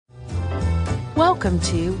Welcome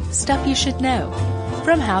to Stuff You Should Know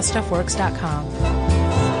from HowStuffWorks.com.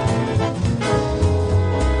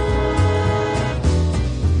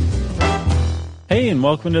 Hey, and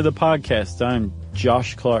welcome to the podcast. I'm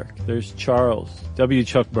Josh Clark. There's Charles W.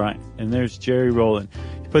 Chuck Bryant, and there's Jerry Rowland.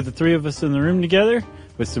 You put the three of us in the room together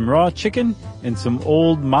with some raw chicken and some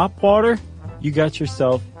old mop water, you got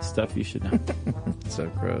yourself stuff you should know. So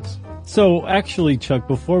gross. So actually, Chuck,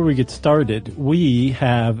 before we get started, we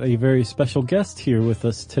have a very special guest here with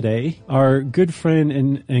us today, our good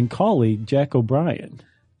friend and colleague, Jack O'Brien.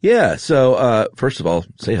 Yeah, so first of all,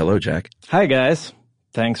 say hello, Jack. Hi, guys.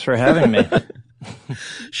 Thanks for having me.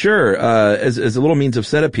 Sure. As a little means of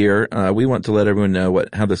setup here, we want to let everyone know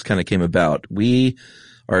how this kind of came about. We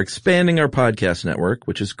are expanding our podcast network,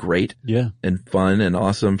 which is great. Yeah. And fun and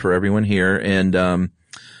awesome for everyone here. And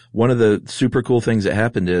one of the super cool things that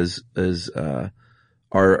happened is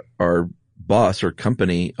our boss or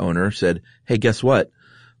company owner said, "Hey, guess what?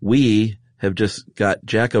 We have just got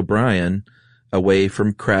Jack O'Brien away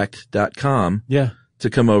from Cracked.com to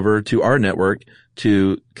come over to our network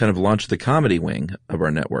to kind of launch the comedy wing of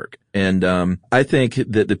our network." And I think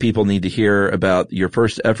that the people need to hear about your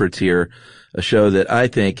first efforts here, a show that I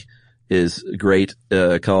think is great,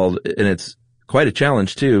 called, and it's quite a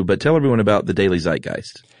challenge too, but tell everyone about the Daily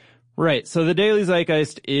Zeitgeist. Right. So the Daily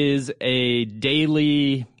Zeitgeist is a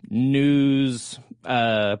daily news,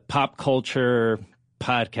 pop culture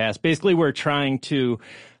podcast. Basically, we're trying to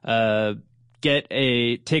take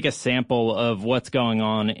a sample of what's going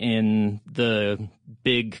on in the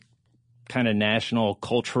big kind of national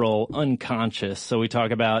cultural unconscious. So we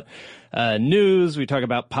talk about news, we talk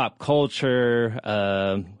about pop culture,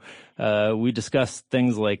 we discuss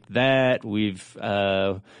things like that. We've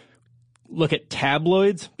look at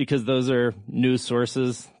tabloids because those are news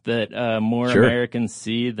sources that more Americans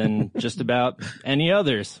see than just about any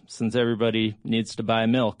others, since everybody needs to buy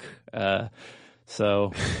milk.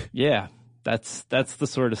 So yeah, that's the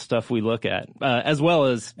sort of stuff we look at, as well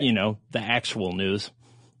as, the actual news.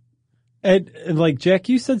 And like, Jack,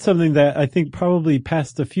 you said something that I think probably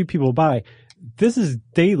passed a few people by. This is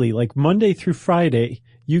daily, like Monday through Friday.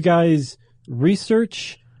 You guys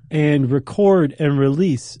research and record and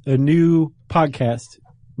release a new podcast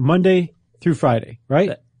Monday through Friday,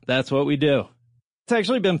 right? That's what we do. It's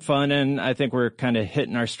actually been fun, and I think we're kind of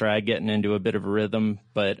hitting our stride, getting into a bit of a rhythm,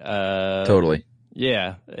 but Totally.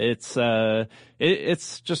 Yeah, it's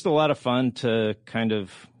just a lot of fun to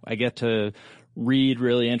I get to read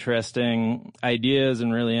really interesting ideas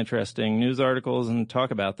and really interesting news articles and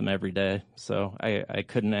talk about them every day. So I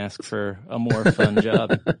couldn't ask for a more fun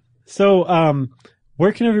job. So,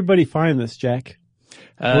 where can everybody find this, Jack?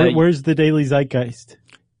 Where's the Daily Zeitgeist?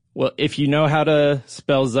 Well, if you know how to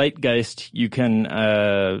spell Zeitgeist, you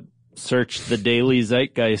can search the Daily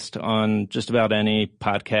Zeitgeist on just about any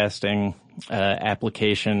podcasting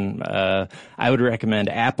application. I would recommend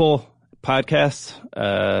Apple Podcasts,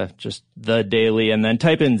 just the Daily, and then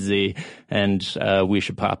type in Z, and we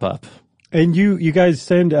should pop up. And you guys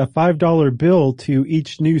send a $5 bill to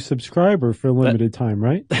each new subscriber for a limited time,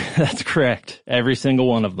 right? That's correct. Every single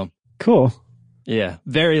one of them. Cool. Yeah.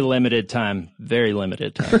 Very limited time. Very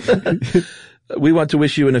limited time. We want to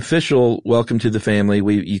wish you an official welcome to the family.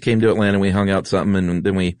 You came to Atlanta, we hung out something, and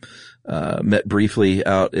then we met briefly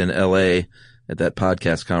out in LA at that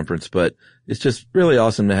podcast conference. But it's just really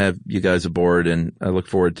awesome to have you guys aboard, and I look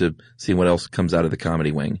forward to seeing what else comes out of the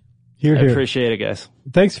comedy wing. Here. I appreciate it, guys.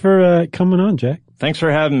 Thanks for coming on, Jack. Thanks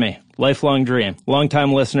for having me. Lifelong dream.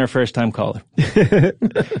 Long-time listener, first-time caller.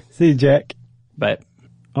 See you, Jack. Bye.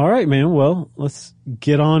 All right, man. Well, let's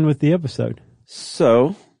get on with the episode.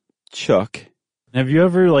 So, Chuck, have you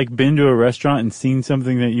ever been to a restaurant and seen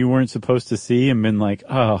something that you weren't supposed to see and been like,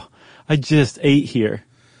 "Oh, I just ate here"?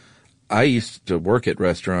 I used to work at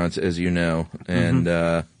restaurants, as you know, and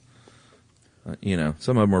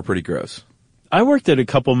some of them were pretty gross. I worked at a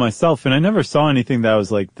couple myself, and I never saw anything that I was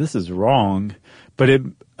like, "This is wrong." But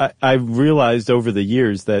I realized over the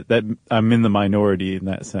years that I'm in the minority in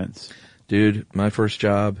that sense. Dude, my first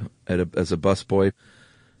job as a busboy,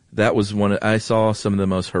 that was I saw some of the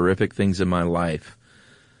most horrific things in my life.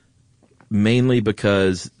 Mainly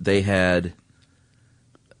because they had,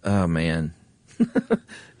 oh man,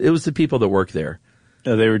 it was the people that work there.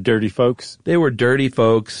 Oh, they were dirty folks? They were dirty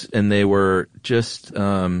folks, and they were just,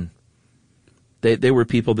 they were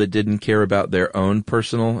people that didn't care about their own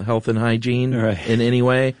personal health and hygiene in any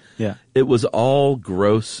way. Yeah. It was all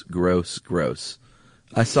gross, gross, gross.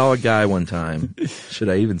 I saw a guy one time. Should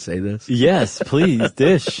I even say this? Yes, please,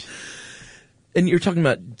 dish. And you're talking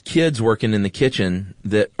about kids working in the kitchen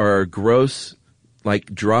that are gross, like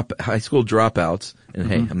high school dropouts, And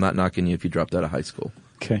hey, I'm not knocking you if you dropped out of high school.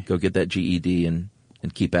 Okay. Go get that GED and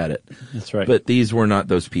keep at it. That's right. But these were not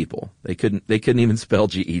those people. They couldn't even spell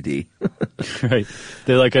GED. Right.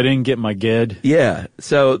 They're like, I didn't get my GED. Yeah.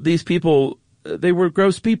 So these people, they were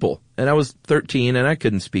gross people. And I was 13 and I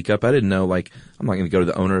couldn't speak up. I didn't know, like, I'm not going to go to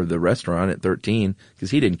the owner of the restaurant at 13 because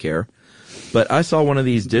he didn't care. But I saw one of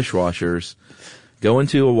these dishwashers go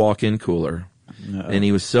into a walk-in cooler. Uh-oh. And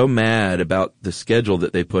he was so mad about the schedule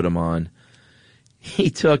that they put him on. He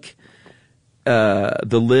took the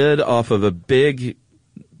lid off of a big,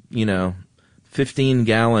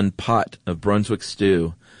 15-gallon pot of Brunswick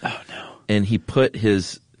stew. Oh, no. And he put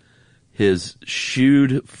his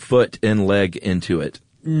shoed foot and leg into it.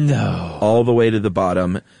 No. All the way to the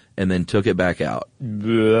bottom, and then took it back out.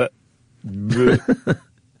 Bleh. Bleh.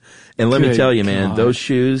 And let me Good tell you, man, God. those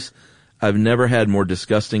shoes, I've never had more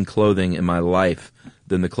disgusting clothing in my life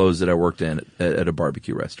than the clothes that I worked in at a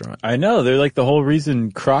barbecue restaurant. I know. They're like the whole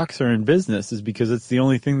reason Crocs are in business is because it's the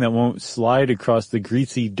only thing that won't slide across the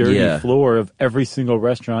greasy, dirty floor of every single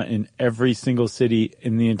restaurant in every single city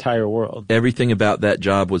in the entire world. Everything about that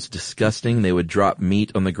job was disgusting. They would drop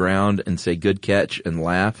meat on the ground and say, good catch, and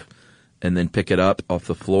laugh, and then pick it up off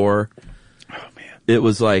the floor. Oh, man. It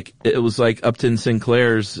was like Upton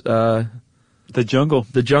Sinclair's, The Jungle.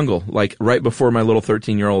 The Jungle, like right before my little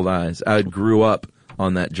 13-year-old eyes. I grew up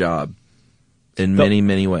on that job in many,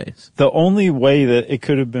 many ways. The only way that it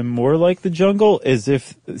could have been more like The Jungle is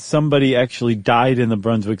if somebody actually died in the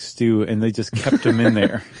Brunswick stew and they just kept him in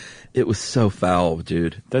there. It was so foul,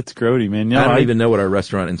 dude. That's grody, man. No, I don't even know what our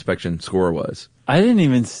restaurant inspection score was.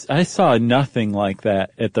 I saw nothing like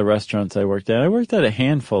that at the restaurants I worked at. I worked at a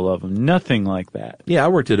handful of them. Nothing like that. Yeah, I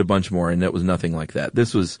worked at a bunch more, and it was nothing like that.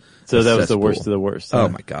 This was So that was the cesspool. worst of the worst. Oh, huh?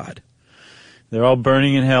 my God. They're all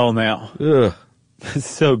burning in hell now. Ugh. That's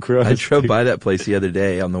so gross. I drove dude. by that place the other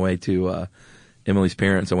day on the way to Emily's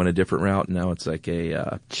parents. I went a different route, and now it's like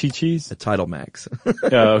a Chi-Chi's? Title Max,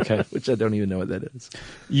 Oh, okay. which I don't even know what that is.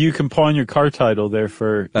 You can pawn your car title there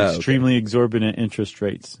for Oh, okay. extremely exorbitant interest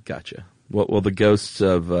rates. Gotcha. Well, the ghosts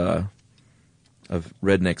of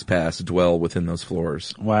Redneck's Pass dwell within those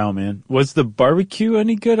floors. Wow, man. Was the barbecue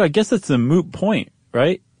any good? I guess that's a moot point,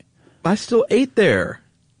 right? I still ate there.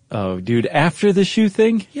 Oh, dude, after the shoe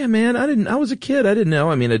thing? Yeah, man. I was a kid. I didn't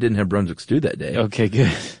know. I mean, I didn't have Brunswick stew that day. Okay,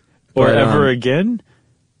 good. Or But, ever again?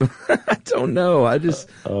 I don't know. I didn't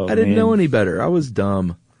man. know any better. I was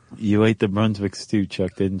dumb. You ate the Brunswick stew,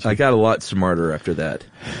 Chuck, didn't you? I got a lot smarter after that.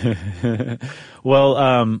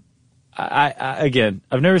 Well, I again,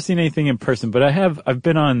 I've never seen anything in person, but I've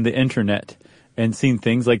been on the internet and seen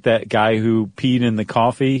things like that guy who peed in the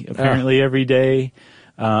coffee apparently every day.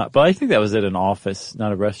 But I think that was at an office,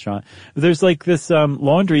 not a restaurant. There's like this,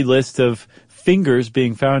 laundry list of fingers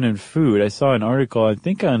being found in food. I saw an article, I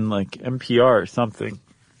think on like NPR or something.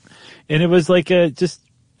 And it was like just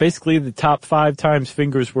basically the top 5 times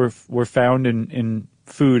fingers were found in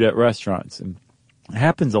food at restaurants. And it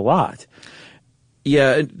happens a lot.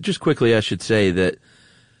 Yeah, and just quickly, I should say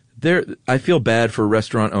that I feel bad for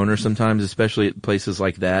restaurant owners sometimes, especially at places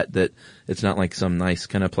like that it's not like some nice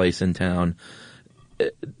kind of place in town.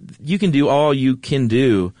 You can do all you can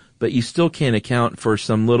do, but you still can't account for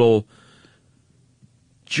some little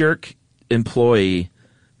jerk employee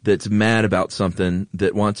that's mad about something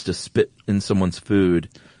that wants to spit in someone's food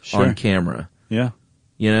on camera. Yeah.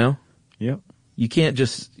 You know? Yep. You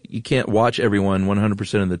can't watch everyone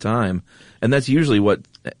 100% of the time. And that's usually what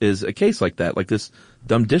is a case like that, like this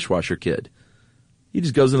dumb dishwasher kid. He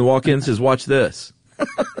just goes in the walk-in and says, watch this.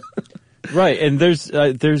 Right. And there's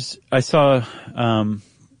I saw,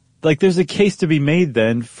 there's a case to be made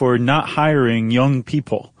then for not hiring young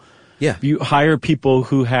people. Yeah. You hire people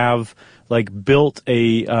who have built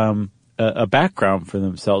a background for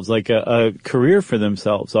themselves, like a career for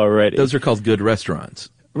themselves already. Those are called good restaurants.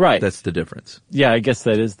 Right. That's the difference. Yeah, I guess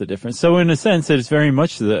that is the difference. So in a sense, it's very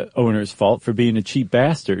much the owner's fault for being a cheap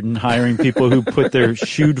bastard and hiring people who put their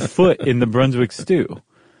shoed foot in the Brunswick stew.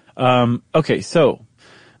 Okay, so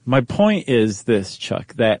my point is this,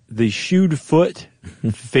 Chuck, that the shoed foot,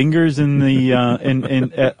 fingers in the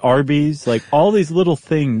at Arby's, like all these little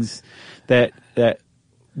things that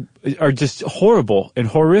are just horrible and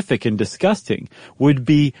horrific and disgusting would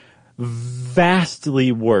be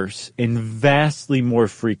vastly worse and vastly more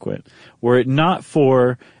frequent were it not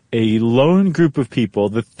for a lone group of people,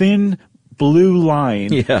 the thin blue line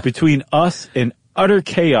between us and utter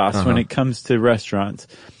chaos when it comes to restaurants,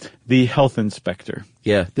 the health inspector.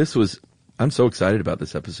 Yeah, I'm so excited about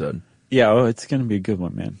this episode. Yeah, it's going to be a good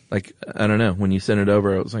one, man. Like, I don't know, when you sent it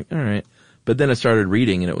over, I was like, all right. But then I started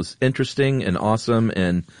reading, and it was interesting and awesome,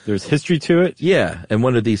 and There's history to it. yeah, and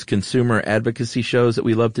one of these consumer advocacy shows that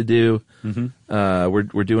we love to do.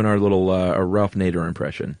 We're doing our little our Ralph Nader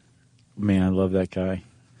impression. Man, I love that guy.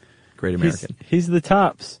 Great American. He's the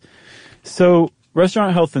tops. So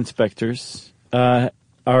restaurant health inspectors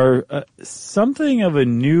are something of a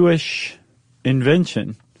newish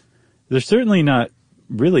invention. They're certainly not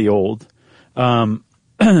really old,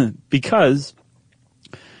 because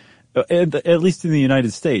at least in the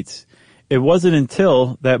United States, it wasn't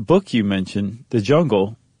until that book you mentioned, The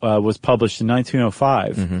Jungle, was published in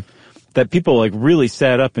 1905, that people like really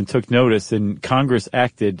sat up and took notice, and Congress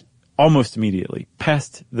acted almost immediately,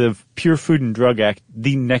 passed the Pure Food and Drug Act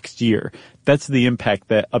the next year. That's the impact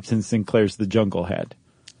that Upton Sinclair's The Jungle had.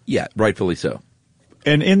 Yeah, rightfully so.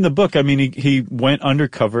 And in the book, I mean, he went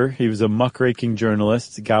undercover. He was a muckraking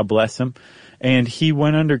journalist, God bless him. And he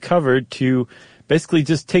went undercover to basically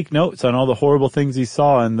just take notes on all the horrible things he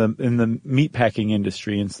saw in the meatpacking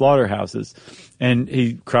industry and slaughterhouses. And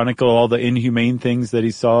he chronicled all the inhumane things that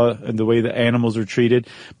he saw and the way the animals were treated.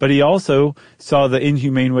 But he also saw the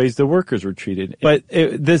inhumane ways the workers were treated. But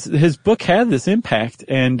his book had this impact,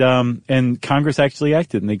 and Congress actually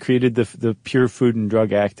acted, and they created the Pure Food and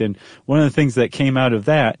Drug Act. And one of the things that came out of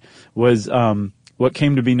that was what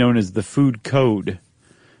came to be known as the Food Code.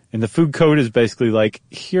 And the Food Code is basically like,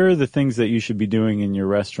 here are the things that you should be doing in your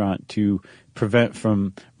restaurant to prevent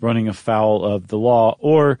from running afoul of the law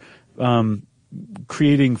or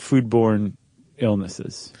creating foodborne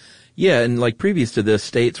illnesses. Yeah, and like previous to this,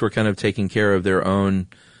 states were kind of taking care of their own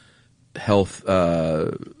health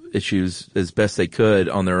issues as best they could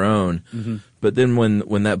on their own. But then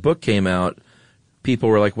when that book came out, people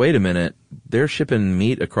were like, wait a minute, they're shipping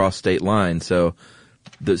meat across state lines, so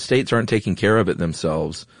the states aren't taking care of it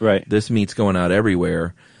themselves. Right. This meat's going out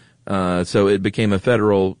everywhere. So it became a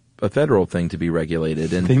federal thing to be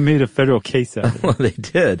regulated. And they made a federal case out of it. well, they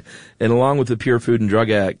did. And along with the Pure Food and Drug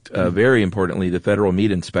Act, very importantly, the Federal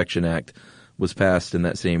Meat Inspection Act was passed in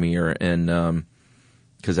that same year. And,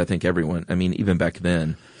 cause I think everyone, I mean, even back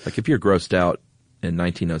then, like if you're grossed out in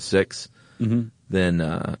 1906,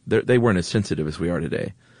 then, they weren't as sensitive as we are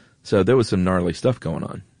today. So there was some gnarly stuff going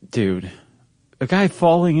on. Dude. A guy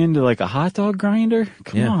falling into like a hot dog grinder?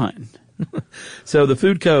 Come on. So the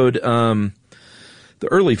food code, the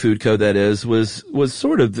early food code that is, was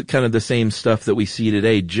sort of kind of the same stuff that we see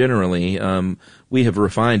today generally. We have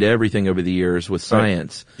refined everything over the years with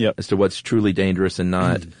science as to what's truly dangerous and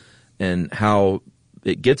not, and how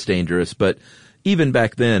it gets dangerous. But even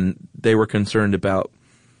back then, they were concerned about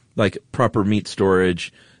like proper meat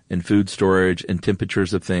storage and food storage and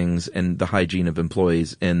temperatures of things and the hygiene of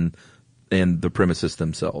employees and the premises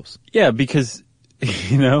themselves. Yeah, because,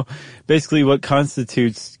 basically what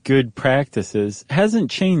constitutes good practices hasn't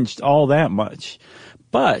changed all that much.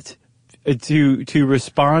 But to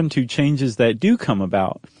respond to changes that do come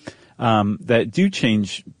about, that do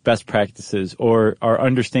change best practices or our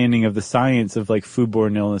understanding of the science of like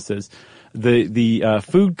foodborne illnesses, the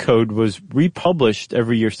food code was republished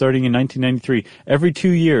every year starting in 1993. Every 2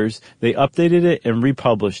 years, they updated it and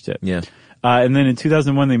republished it. Yeah. And then in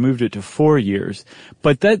 2001, they moved it to 4 years.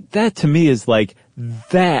 But that to me is like,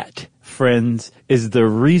 that, friends, is the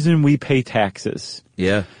reason we pay taxes.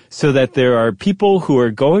 Yeah. So that there are people who are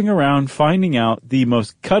going around finding out the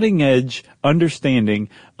most cutting edge understanding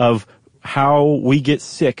of how we get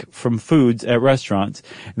sick from foods at restaurants,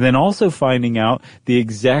 and then also finding out the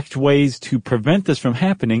exact ways to prevent this from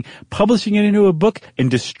happening, publishing it into a book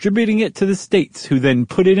and distributing it to the states who then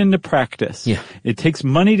put it into practice. Yeah. It takes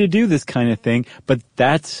money to do this kind of thing, but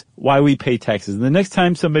that's why we pay taxes. And the next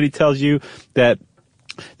time somebody tells you that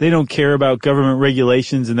they don't care about government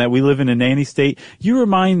regulations and that we live in a nanny state, you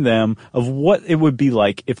remind them of what it would be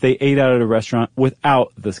like if they ate out at a restaurant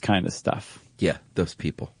without this kind of stuff. Yeah, those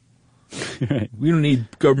people. Right. We don't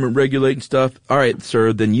need government regulating stuff. All right,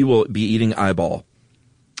 sir, then you will be eating eyeball.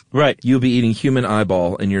 Right. You'll be eating human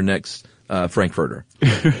eyeball in your next Frankfurter.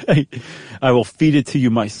 Right. I will feed it to you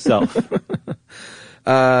myself.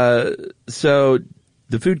 So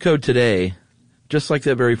the food code today, just like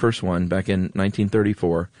that very first one back in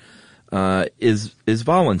 1934, is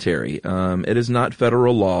voluntary. It is not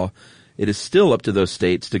federal law. It is still up to those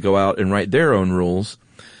states to go out and write their own rules.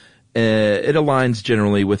 It aligns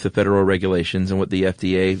generally with the federal regulations and what the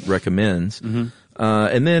FDA recommends.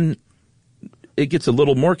 And then it gets a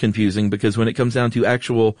little more confusing because when it comes down to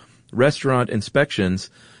actual restaurant inspections,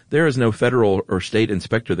 there is no federal or state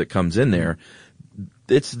inspector that comes in there.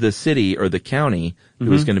 It's the city or the county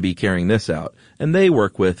who is going to be carrying this out. And they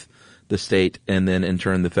work with the state and then in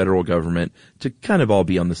turn the federal government to kind of all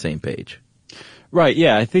be on the same page. Right,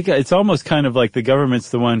 yeah. I think it's almost kind of like the government's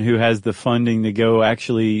the one who has the funding to go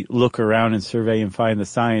actually look around and survey and find the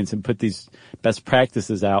science and put these best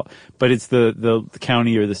practices out. But it's the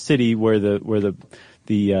county or the city where the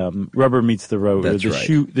rubber meets the road. That's or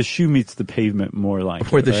right. The shoe meets the pavement more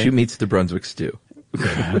like. Where the right? shoe meets the Brunswick stew.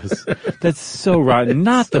 Gross. That's so rotten.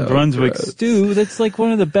 Not the So Brunswick gross. stew. That's like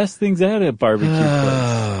one of the best things at a barbecue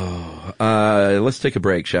place. Let's take a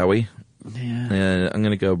break, shall we? Yeah. And I'm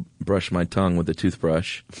going to go brush my tongue with a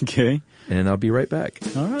toothbrush, Okay. and I'll be right back.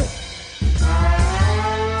 All right.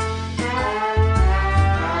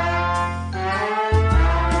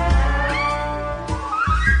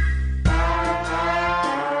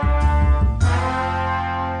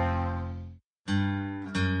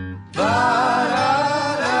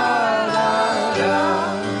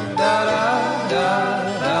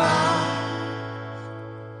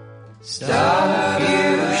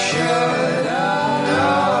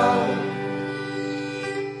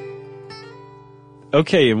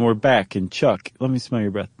 Okay, and we're back. And Chuck, let me smell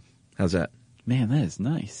your breath. How's that? Man, that is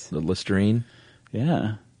nice. The Listerine?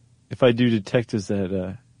 Yeah. If I do detect, is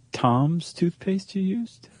that Tom's toothpaste you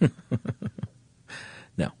used?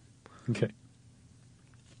 No. Okay.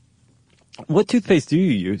 What toothpaste do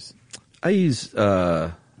you use? I use,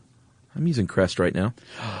 I'm using Crest right now.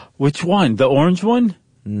 Which one? The orange one?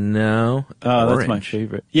 No. Oh, that's my orange.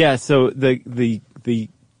 favorite. Yeah, so the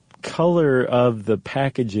color of the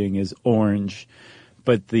packaging is orange,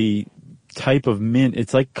 but the type of mint,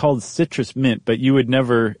 it's like called citrus mint, but you would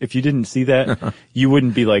never, if you didn't see that, you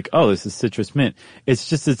wouldn't be like, oh, this is citrus mint. It's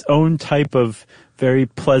just its own type of very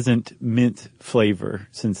pleasant mint flavor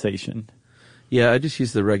sensation. Yeah, I just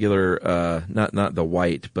use the regular, not the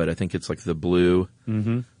white, but I think it's like the blue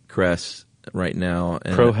Crest right now.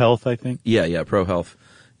 And Pro Health, I think. Yeah, Pro Health.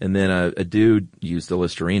 And then I do use the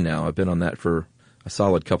Listerine now. I've been on that for a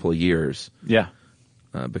solid couple of years Yeah.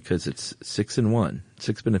 because it's 6 in 1.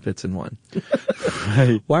 6 benefits in 1.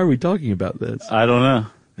 Right. Why are we talking about this? I don't know.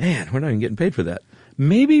 Man, we're not even getting paid for that.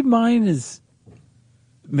 Maybe mine is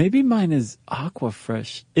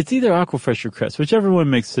Aquafresh. It's either Aquafresh or Crest, whichever one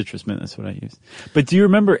makes citrus mint. That's what I use. But do you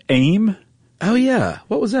remember AIM? Oh, yeah.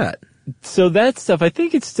 What was that? So that stuff, I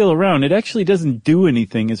think it's still around. It actually doesn't do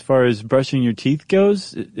anything as far as brushing your teeth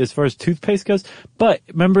goes, as far as toothpaste goes. But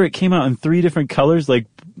remember, it came out in 3 different colors, like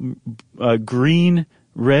green,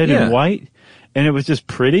 red, Yeah. and white, and it was just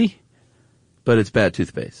pretty. But it's bad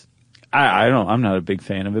toothpaste. I'm not a big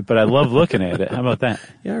fan of it, but I love looking at it. How about that?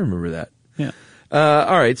 Yeah, I remember that. Yeah.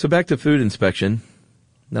 All right, so back to food inspection.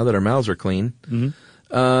 Now that our mouths are clean,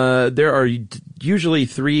 there are usually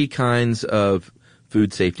 3 kinds of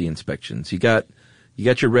food safety inspections. You got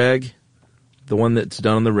your reg, the one that's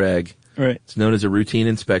done on the reg. Right. It's known as a routine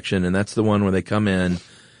inspection, and that's the one where they come in.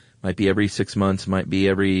 Might be every 6 months, might be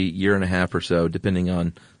every year and a half or so, depending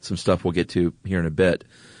on some stuff we'll get to here in a bit.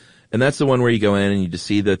 And that's the one where you go in and you just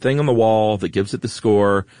see the thing on the wall that gives it the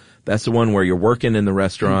score. That's the one where you're working in the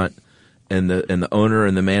restaurant and the owner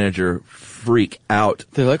and the manager freak out.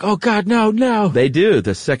 They're like, oh God, no. They do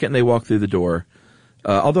the second they walk through the door.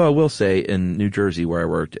 Although I will say in New Jersey where I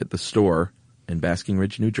worked at the store in Basking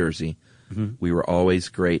Ridge, New Jersey, we were always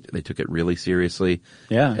great. They took it really seriously.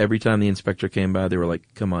 Yeah. Every time the inspector came by, they were like,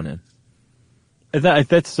 come on in.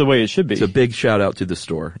 That's the way it should be. It's a big shout out to the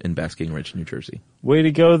store in Basking Ridge, New Jersey. Way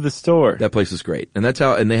to go, the store. That place was great. And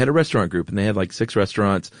and they had a restaurant group and they had like 6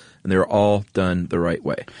 restaurants and they were all done the right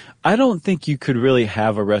way. I don't think you could really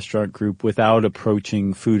have a restaurant group without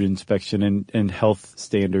approaching food inspection and health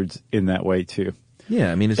standards in that way too.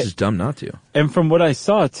 Yeah, I mean, it's just dumb not to. And from what I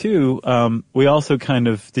saw too, we also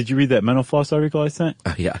did you read that Mental Floss article I sent?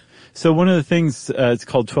 Yeah. So one of the things, it's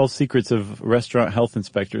called 12 Secrets of Restaurant Health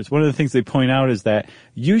Inspectors. One of the things they point out is that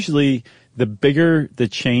usually the bigger the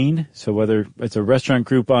chain, so whether it's a restaurant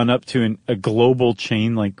group on up to a global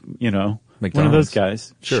chain like, one of McDonald's. those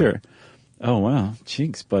guys. Sure. Oh, wow.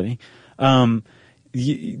 Cheeks, buddy.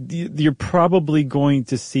 You're probably going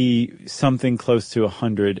to see something close to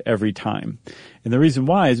 100 every time. And the reason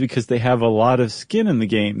why is because they have a lot of skin in the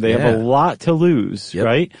game. They have a lot to lose,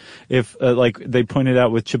 right? If, like they pointed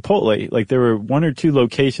out with Chipotle, like there were 1 or 2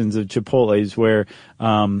 locations of Chipotle's where,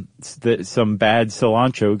 some bad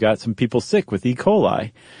cilantro got some people sick with E.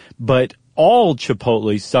 coli. But all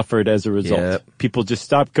Chipotle suffered as a result. Yep. People just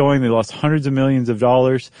stopped going. They lost hundreds of millions of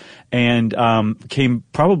dollars and came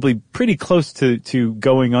probably pretty close to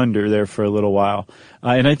going under there for a little while.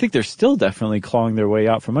 And I think they're still definitely clawing their way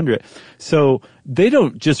out from under it. So they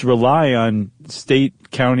don't just rely on state,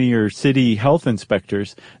 county, or city health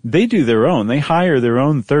inspectors. They do their own. They hire their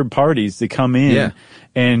own third parties to come in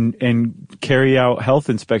and carry out health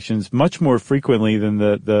inspections much more frequently than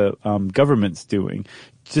the government's doing,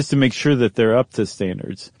 just to make sure that they're up to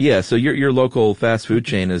standards. Yeah, so your local fast food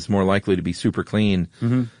chain is more likely to be super clean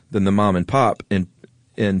than the mom and pop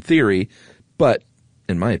in theory, but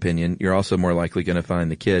in my opinion, you're also more likely going to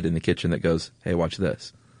find the kid in the kitchen that goes, "Hey, watch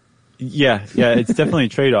this." Yeah, it's definitely a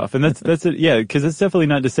trade-off. And that's it. Yeah, because it's definitely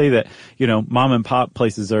not to say that, mom and pop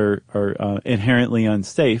places are inherently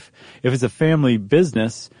unsafe. If it's a family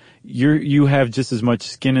business, you have just as much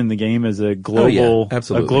skin in the game as a global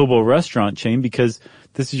restaurant chain, because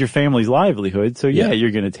this is your family's livelihood. So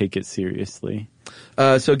you're going to take it seriously.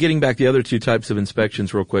 So getting back, the other two types of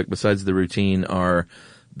inspections real quick, besides the routine, are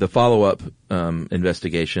the follow-up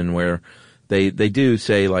investigation, where they do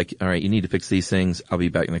say, like, all right, you need to fix these things. I'll be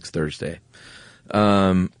back next Thursday.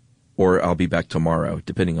 Or I'll be back tomorrow,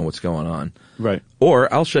 depending on what's going on. Right.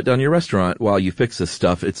 Or I'll shut down your restaurant while you fix this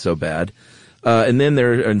stuff. It's so bad. And then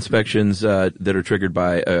there are inspections that are triggered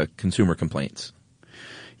by consumer complaints.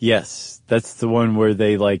 Yes. That's the one where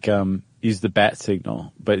they use the bat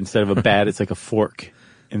signal, but instead of a bat, it's like a fork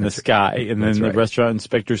in the sky. And then the restaurant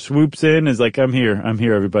inspector swoops in and is like, I'm here,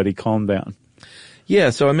 everybody, calm down.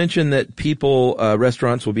 Yeah, so I mentioned that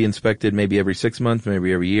restaurants will be inspected maybe every 6 months,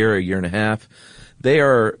 maybe every year, a year and a half.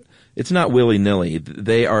 It's not willy-nilly.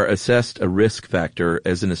 They are assessed a risk factor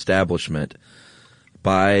as an establishment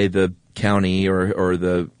by the county or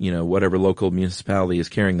the, whatever local municipality is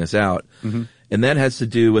carrying this out. Mm-hmm. And that has to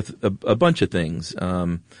do with a bunch of things.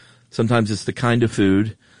 Sometimes it's the kind of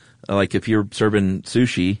food. Like if you're serving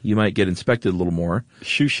sushi, you might get inspected a little more.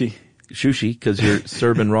 Sushi, because you're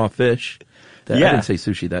serving raw fish. I didn't say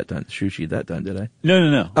sushi that time, did I?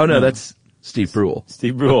 No. Oh, no, that's Steve Brule.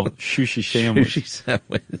 Sushi sandwich. Sushi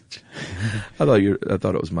sandwich. I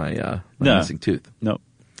thought it was my missing tooth. No.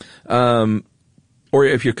 Or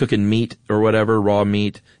if you're cooking meat or whatever, raw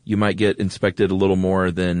meat, you might get inspected a little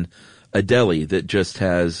more than a deli that just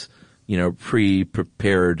has,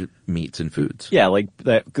 pre-prepared meats and foods. Yeah, like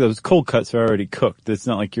those cold cuts are already cooked. It's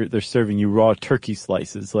not like they're serving you raw turkey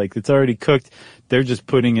slices. Like, it's already cooked. They're just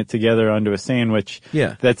putting it together onto a sandwich.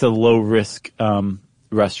 Yeah. That's a low risk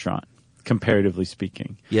restaurant, comparatively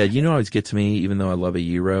speaking. Yeah, always gets me, even though I love a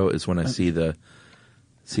gyro, is when I see the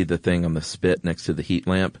thing on the spit next to the heat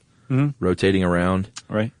lamp rotating around.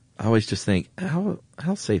 Right. I always just think, how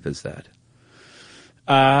safe is that?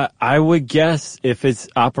 I would guess if it's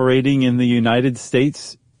operating in the United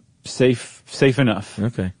States, safe enough.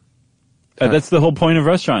 Okay. That's the whole point of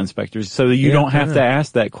restaurant inspectors, so that you don't have to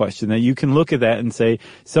ask that question, that you can look at that and say,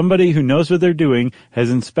 somebody who knows what they're doing has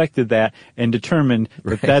inspected that and determined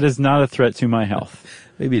that is not a threat to my health.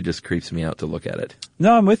 Maybe it just creeps me out to look at it.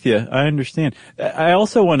 No, I'm with you. I understand. I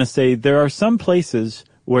also want to say there are some places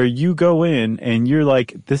where you go in and you're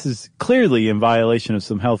like, this is clearly in violation of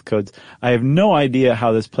some health codes. I have no idea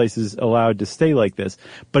how this place is allowed to stay like this,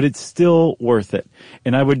 but it's still worth it.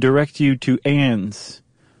 And I would direct you to Ann's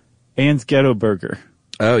Ghetto Burger.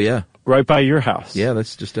 Oh, yeah. Right by your house. Yeah,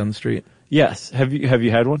 that's just down the street. Yes. Have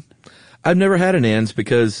you had one? I've never had an Ann's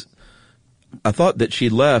because I thought that she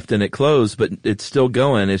left and it closed, but it's still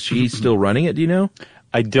going. Is she still running it? Do you know?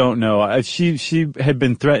 I don't know. She had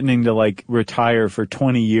been threatening to retire for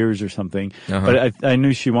 20 years or something, but I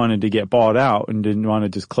knew she wanted to get bought out and didn't want to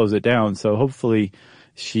just close it down. So hopefully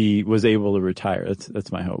she was able to retire.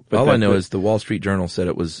 That's my hope. But all I know is the Wall Street Journal said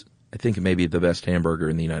it was, I think, maybe the best hamburger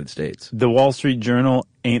in the United States. The Wall Street Journal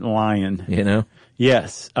ain't lying.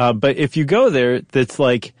 Yes. But if you go there, that's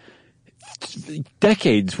like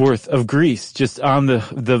decades worth of grease just on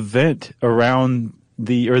the vent around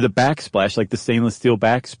the backsplash, like the stainless steel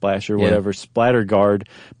backsplash or whatever, splatter guard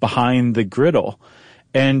behind the griddle.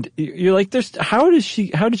 And you're like, how did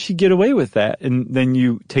she get away with that? And then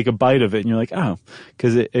you take a bite of it and you're like, oh,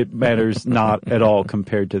 because it matters not at all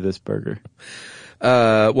compared to this burger.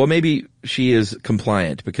 Well, maybe she is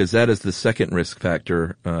compliant, because that is the second risk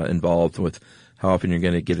factor involved with how often you're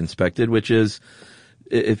going to get inspected, which is,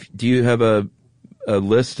 do you have a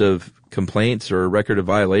list of complaints or a record of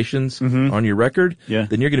violations on your record? Yeah.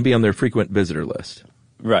 Then you're going to be on their frequent visitor list.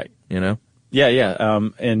 Right. Yeah.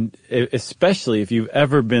 And especially if you've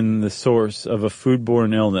ever been the source of a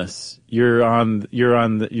foodborne illness, you're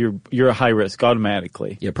a high risk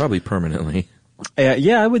automatically. Yeah, probably permanently.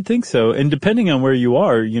 Yeah, I would think so. And depending on where you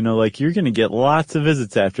are, like you're going to get lots of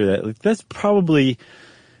visits after that. Like that's probably,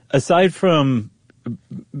 aside from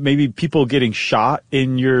maybe people getting shot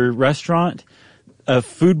in your restaurant, a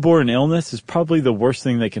foodborne illness is probably the worst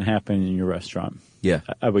thing that can happen in your restaurant. Yeah.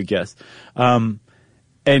 I would guess. And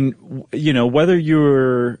whether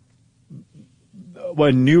you're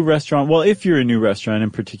a new restaurant, well, if you're a new restaurant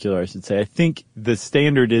in particular, I should say, I think the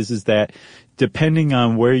standard is that depending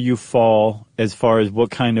on where you fall as far as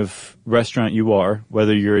what kind of restaurant you are,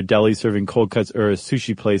 whether you're a deli serving cold cuts or a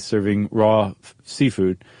sushi place serving raw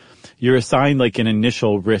seafood, you're assigned like an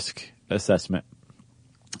initial risk assessment.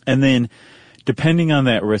 And then depending on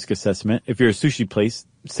that risk assessment, if you're a sushi place,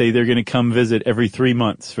 say they're going to come visit every 3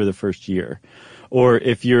 months for the first year. Or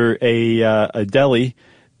if you're a deli,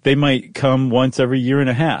 they might come once every year and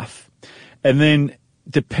a half. And then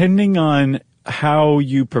depending on how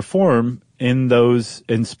you perform in those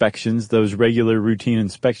inspections, those regular routine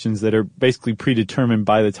inspections that are basically predetermined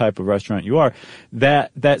by the type of restaurant you are,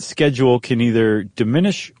 that schedule can either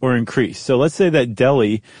diminish or increase. So let's say that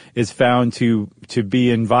deli is found to be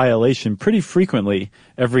in violation pretty frequently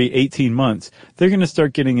every 18 months. They're going to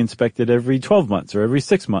start getting inspected every 12 months or every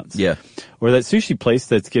 6 months. Yeah. Or that sushi place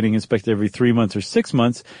that's getting inspected every 3 months or 6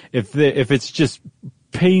 months, if it's just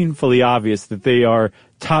painfully obvious that they are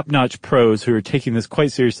top-notch pros who are taking this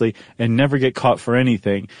quite seriously and never get caught for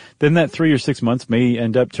anything, then that 3 or 6 months may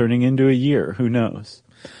end up turning into a year. Who knows?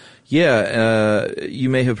 Yeah, you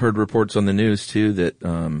may have heard reports on the news too that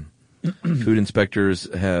food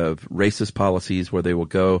inspectors have racist policies where they will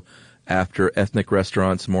go after ethnic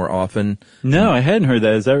restaurants more often. No, I hadn't heard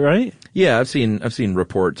that. Is that right? Yeah, I've seen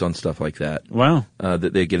reports on stuff like that. Wow.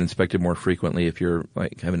 That they get inspected more frequently if you're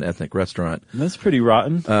like have an ethnic restaurant. That's pretty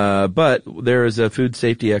rotten. But there is a food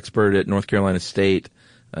safety expert at North Carolina State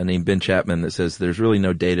named Ben Chapman that says there's really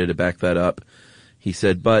no data to back that up. He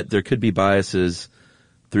said, but there could be biases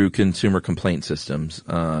through consumer complaint systems.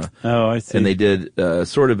 Oh, I see. And they did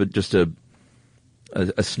sort of just a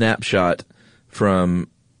snapshot from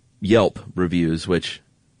Yelp reviews, which,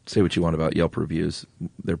 say what you want about Yelp reviews,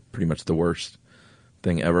 they're pretty much the worst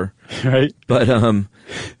thing ever. Right. But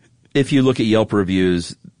if you look at Yelp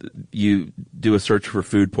reviews, you do a search for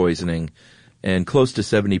food poisoning, and close to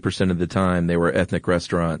 70% of the time they were ethnic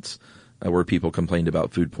restaurants where people complained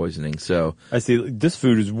about food poisoning. So I see. This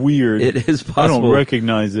food is weird. it is possible I don't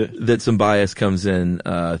recognize it. that some bias comes in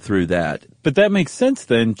through that. But that makes sense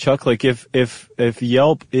then, Chuck. Like if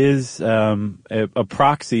Yelp is a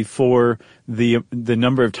proxy for the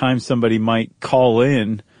number of times somebody might call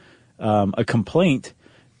in a complaint,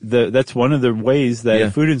 that's one of the ways that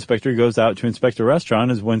a food inspector goes out to inspect a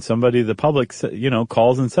restaurant is when somebody, the public,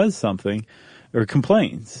 calls and says something or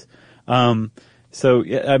complains. So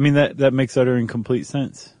I mean that makes utter and complete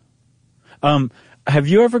sense. Have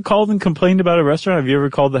you ever called and complained about a restaurant? Have you ever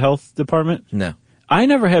called the health department? No. I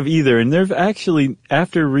never have either. And there's actually,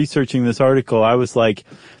 after researching this article, I was like,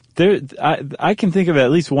 I can think of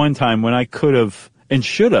at least one time when I could have and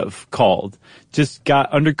should have called, just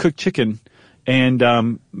got undercooked chicken. And,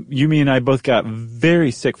 Yumi and I both got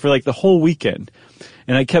very sick for like the whole weekend.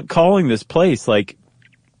 And I kept calling this place like,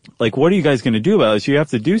 what are you guys going to do about this? You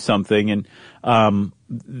have to do something. And,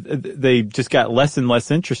 they just got less and less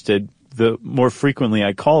interested the more frequently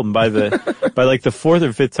I called them. By like the fourth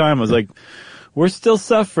or fifth time, I was like, we're still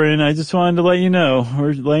suffering. I just wanted to let you know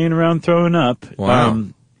we're laying around throwing up. Wow.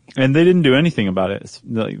 And they didn't do anything about it.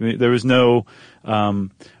 There was no,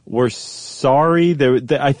 we're sorry.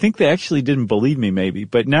 I think they actually didn't believe me maybe.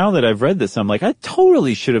 But now that I've read this, I'm like, I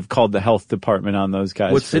totally should have called the health department on those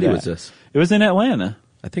guys. What city was this? It was in Atlanta.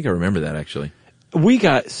 I think I remember that actually. We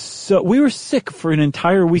were sick for an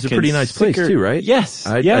entire weekend. It's a pretty nice place too, right? Yes.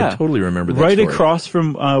 I totally remember that Right story. across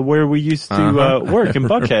from where we used to work in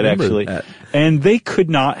Buckhead, actually. That. And they could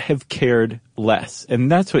not have cared less.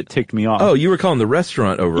 And that's what ticked me off. Oh, you were calling the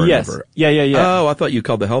restaurant over yes. and over. Yeah. Oh, I thought you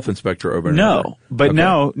called the health inspector over and over. No, but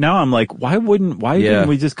Okay. now I'm like, why didn't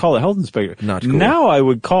we just call a health inspector? Not cool. Now I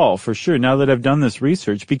would call for sure, now that I've done this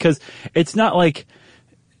research, because it's not like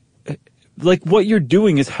what you're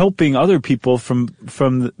doing is helping other people from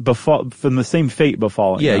the same fate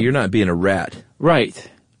befalling Yeah, them. you're not being a rat. Right.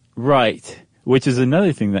 Which is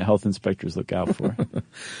another thing that health inspectors look out for.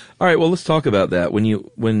 All right, well, let's talk about that.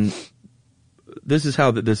 When this is how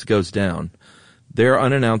this goes down. There are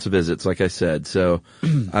unannounced visits, like I said. So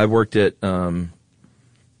I've worked at I don't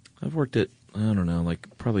know, like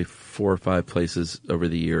probably 4 or 5 places over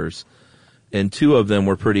the years, and 2 of them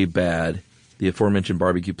were pretty bad. The aforementioned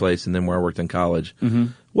barbecue place, and then where I worked in college. Mm-hmm.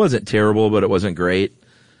 Wasn't terrible, but it wasn't great.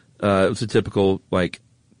 It was a typical like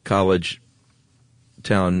college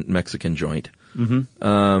town Mexican joint.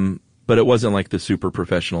 But it wasn't like the super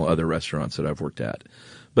professional other restaurants that I've worked at.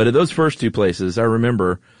 But at those first two places, I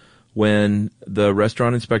remember when the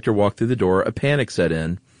restaurant inspector walked through the door, a panic set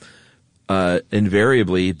in.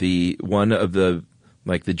 Invariably, the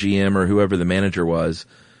GM or whoever the manager was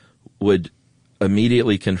would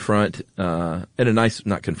immediately confront,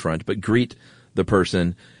 greet the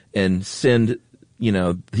person and send,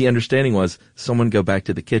 the understanding was someone go back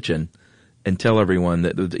to the kitchen and tell everyone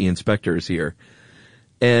that the inspector is here.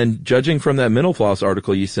 And judging from that Mental Floss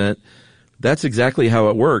article you sent, that's exactly how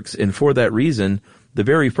it works. And for that reason, the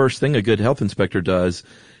very first thing a good health inspector does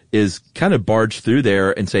is kind of barge through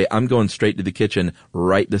there and say, I'm going straight to the kitchen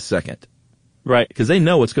right this second. Right. Because they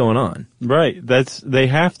know what's going on. Right. They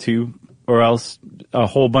have to, or else a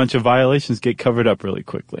whole bunch of violations get covered up really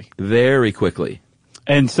quickly. Very quickly.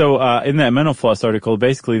 And so, in that Mental Floss article,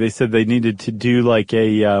 basically they said they needed to do like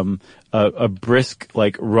a brisk,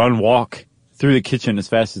 like walk through the kitchen as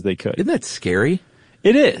fast as they could. Isn't that scary?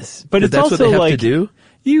 It is. But it's that's also what they have like, to do?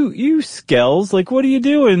 You skells, like what are you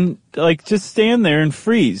doing? Like just stand there and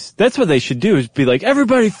freeze. That's what they should do, is be like,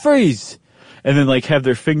 everybody freeze! And then like have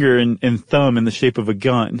their finger and thumb in the shape of a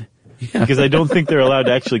gun. Yeah. Because I don't think they're allowed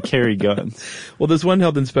to actually carry guns. Well, this one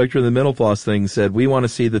health inspector in the Mental Floss thing said, we want to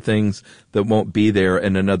see the things that won't be there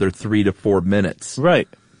in another 3 to 4 minutes. Right.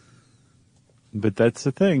 But that's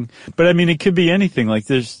the thing. But I mean, it could be anything. Like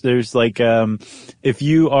there's like, if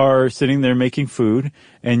you are sitting there making food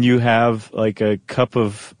and you have like a cup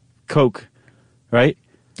of Coke, right?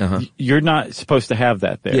 Uh-huh. You're not supposed to have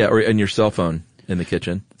that there. Yeah, and your cell phone in the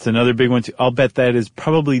kitchen. It's another big one too. I'll bet that is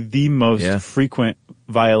probably the most frequent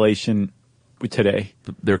violation today.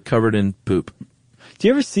 They're covered in poop. Do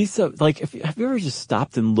you ever see have you ever just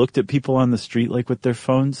stopped and looked at people on the street like with their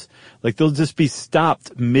phones? Like they'll just be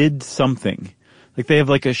stopped mid something. Like they have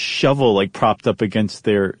like a shovel like propped up against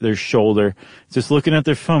their shoulder, just looking at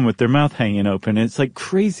their phone with their mouth hanging open. And it's like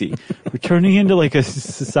crazy. We're turning into like a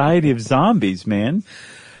society of zombies, man.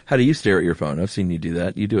 How do you stare at your phone? I've seen you do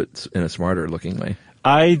that. You do it in a smarter looking way.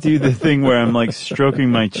 I do the thing where I'm like stroking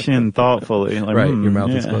my chin thoughtfully. Like, right, your mouth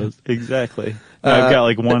is closed. Exactly. I've got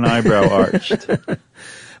like one eyebrow arched.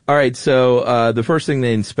 All right, so the first thing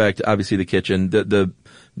they inspect, obviously the kitchen. The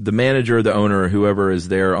manager, the owner, whoever is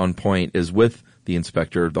there on point is with the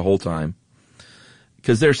inspector the whole time.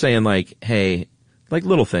 Because they're saying like, hey, like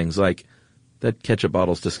little things like that ketchup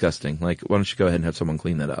bottle's disgusting. Like, why don't you go ahead and have someone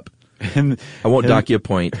clean that up? And I won't dock you a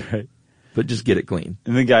point. Right. But just get it clean.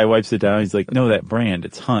 And the guy wipes it down. He's like, no, that brand,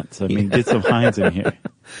 it's Hunt. So, I mean, get some Heinz in here.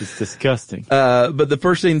 It's disgusting. But the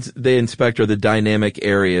first things they inspect are the dynamic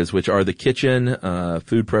areas, which are the kitchen,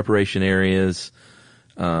 food preparation areas,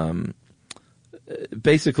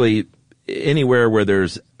 basically anywhere where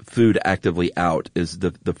there's food actively out is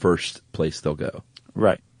the first place they'll go.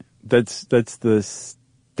 Right. That's the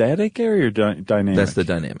static area or dynamic? That's the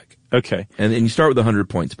dynamic. Okay. And you start with 100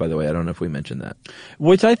 points, by the way. I don't know if we mentioned that.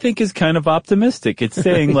 Which I think is kind of optimistic. It's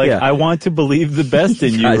saying like, I want to believe the best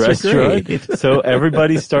in you, restaurant. So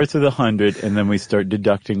everybody starts with 100 and then we start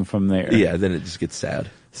deducting from there. Yeah, then it just gets sad.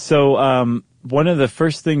 So, one of the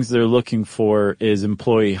first things they're looking for is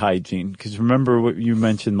employee hygiene. Because remember what you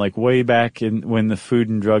mentioned, like way back when the Food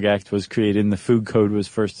and Drug Act was created and the food code was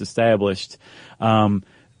first established,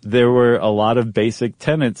 there were a lot of basic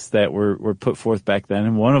tenets that were put forth back then,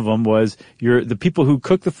 and one of them was the people who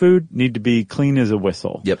cook the food need to be clean as a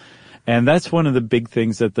whistle. Yep. And that's one of the big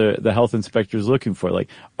things that the health inspector is looking for. Like,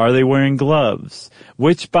 are they wearing gloves?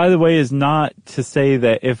 Which, by the way, is not to say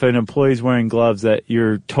that if an employee is wearing gloves that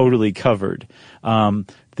you're totally covered.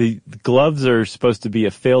 The gloves are supposed to be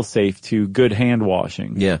a fail-safe to good hand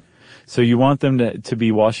washing. Yeah. So you want them to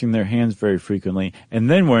be washing their hands very frequently and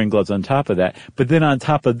then wearing gloves on top of that. But then on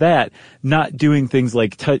top of that, not doing things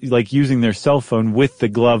like using their cell phone with the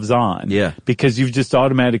gloves on. Yeah. Because you've just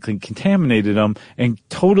automatically contaminated them and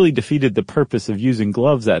totally defeated the purpose of using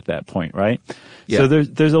gloves at that point, right? Yeah. So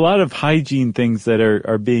there's a lot of hygiene things that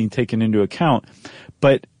are being taken into account.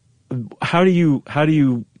 But how do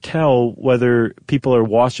you tell whether people are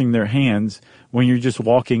washing their hands when you're just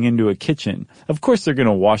walking into a kitchen? Of course they're going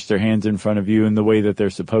to wash their hands in front of you in the way that they're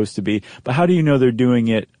supposed to be, but how do you know they're doing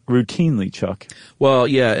it routinely, Chuck? Well,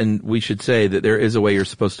 yeah, and we should say that there is a way you're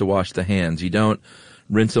supposed to wash the hands. You don't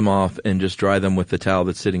rinse them off and just dry them with the towel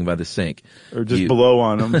that's sitting by the sink. Or just blow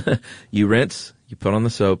on them. You rinse, you put on the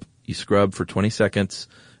soap, you scrub for 20 seconds,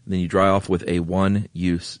 and then you dry off with a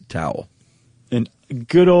one-use towel. An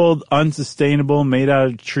good old unsustainable made out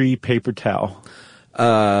of tree paper towel.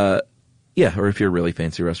 Yeah, or if you're a really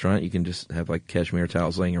fancy restaurant, you can just have like cashmere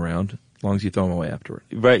towels laying around. as long as you throw them away afterward.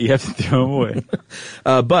 Right, you have to throw them away.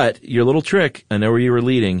 But your little trick, I know where you were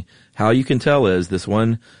leading, how you can tell is this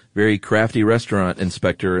one very crafty restaurant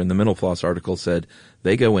inspector in the Mental Floss article said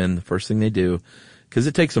they go in, the first thing they do, because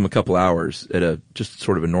it takes them a couple hours at just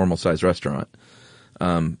sort of a normal sized restaurant,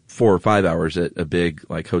 4 or 5 hours at a big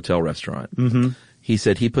like hotel restaurant. Mm-hmm. He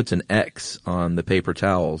said he puts an X on the paper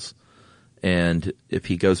towels, and if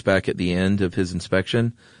he goes back at the end of his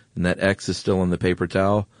inspection and that X is still on the paper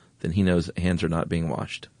towel, then he knows hands are not being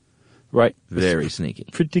washed. Right. Very sneaky.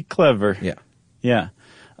 Pretty clever. Yeah. Yeah.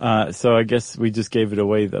 So I guess we just gave it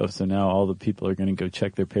away though. So now all the people are going to go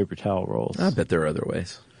check their paper towel rolls. I bet there are other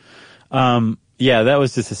ways. Yeah, that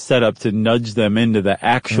was just a setup to nudge them into the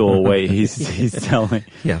actual way he's telling.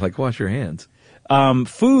 Yeah, like wash your hands.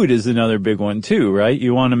 Food is another big one too, right?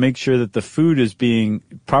 You want to make sure that the food is being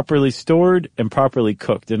properly stored and properly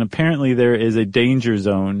cooked. And apparently there is a danger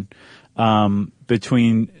zone,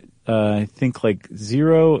 between, I think like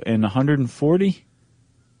 0 and 140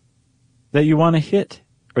 that you want to hit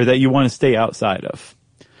or that you want to stay outside of.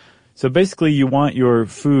 So basically you want your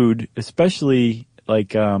food, especially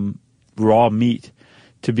like, raw meat,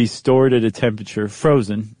 to be stored at a temperature,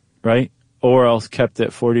 frozen, right? Or else kept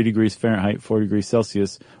at 40 degrees Fahrenheit, 4 degrees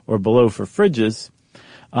Celsius, or below for fridges.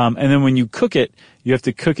 And then when you cook it, you have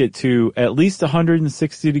to cook it to at least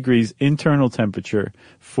 160 degrees internal temperature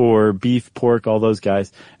for beef, pork, all those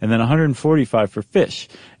guys, and then 145 for fish.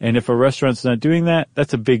 And if a restaurant's not doing that,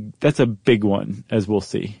 that's a big one, as we'll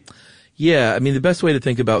see. Yeah, I mean, the best way to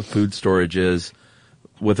think about food storage is,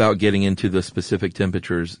 without getting into the specific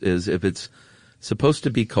temperatures, is if it's supposed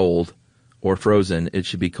to be cold or frozen, it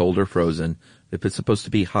should be cold or frozen. If it's supposed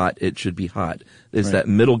to be hot, it should be hot. It's Right. that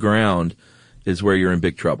middle ground is where you're in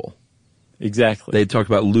big trouble. Exactly. They talked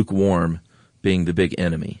about lukewarm being the big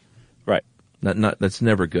enemy. Right. That's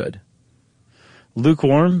never good.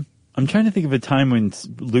 Lukewarm? I'm trying to think of a time when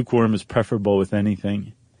lukewarm is preferable with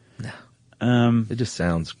anything. It just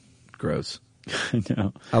sounds gross. I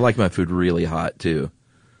know. I like my food really hot too.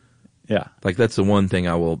 Yeah. Like that's the one thing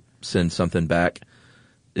I will send something back,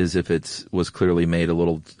 is if was clearly made a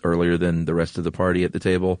little earlier than the rest of the party at the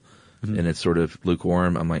table, and it's sort of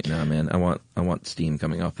lukewarm. I'm like, nah, man, I want steam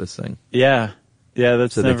coming off this thing. Yeah. Yeah,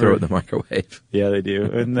 that's So they throw it in the microwave. Yeah, they do.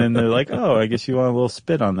 And then they're like, oh, I guess you want a little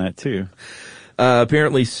spit on that too.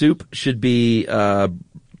 Apparently soup should be,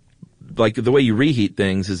 like the way you reheat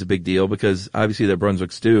things is a big deal, because obviously that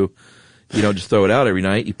Brunswick stew, you don't just throw it out every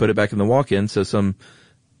night. You put it back in the walk-in so some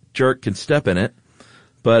jerk can step in it.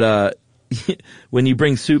 But, when you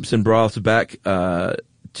bring soups and broths back,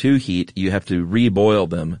 to heat, you have to reboil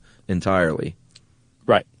them entirely.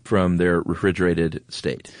 Right. From their refrigerated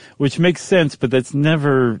state. Which makes sense, but that's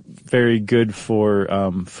never very good for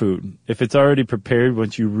food. If it's already prepared,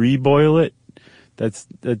 once you reboil it,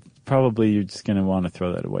 that probably you're just going to want to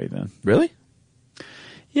throw that away then. Really?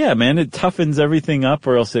 Yeah, man, it toughens everything up,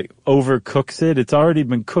 or else it overcooks it. It's already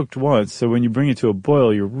been cooked once, so when you bring it to a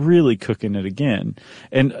boil, you're really cooking it again.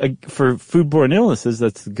 And for foodborne illnesses,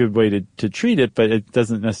 that's a good way to treat it, but it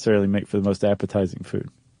doesn't necessarily make for the most appetizing food.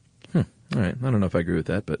 All right. I don't know if I agree with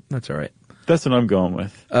that, but that's all right. That's what I'm going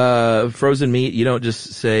with. Frozen meat, you don't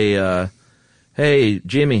just say, hey,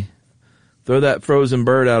 Jimmy, throw that frozen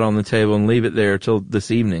bird out on the table and leave it there till this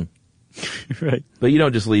evening. Right. But you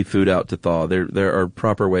don't just leave food out to thaw. There are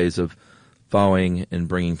proper ways of thawing and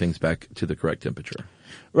bringing things back to the correct temperature.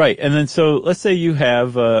 Right. And then so let's say you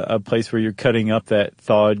have a place where you're cutting up that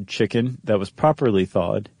thawed chicken that was properly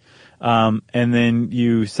thawed. And then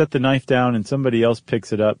you set the knife down and somebody else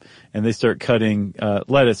picks it up and they start cutting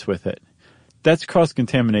lettuce with it. That's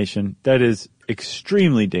cross-contamination. That is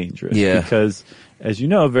extremely dangerous. Yeah. Because, as you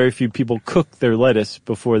know, very few people cook their lettuce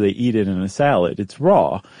before they eat it in a salad. It's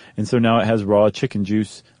raw. And so now it has raw chicken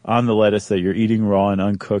juice on the lettuce that you're eating raw and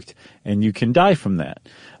uncooked, and you can die from that.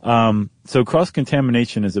 So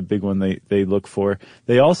cross-contamination is a big one they look for.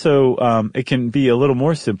 They also, it can be a little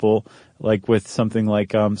more simple, like with something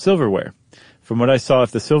like silverware. From what I saw,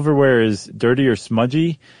 if the silverware is dirty or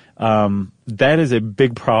smudgy, that is a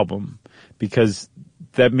big problem, because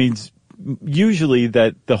that means usually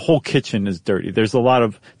that the whole kitchen is dirty. There's a lot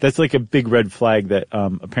of, that's like a big red flag that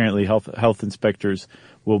apparently health inspectors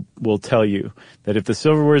will tell you, that if the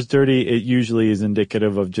silverware is dirty, it usually is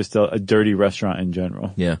indicative of just a dirty restaurant in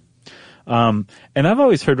general. Yeah. And I've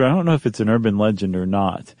always heard, I don't know if it's an urban legend or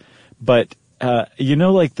not, but you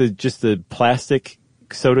know, like the plastic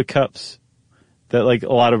soda cups that like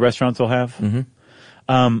a lot of restaurants will have?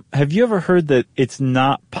 Mm-hmm. Have you ever heard that it's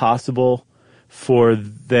not possible for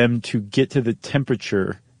them to get to the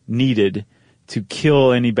temperature needed to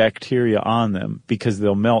kill any bacteria on them because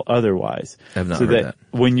they'll melt otherwise. I've not so heard that.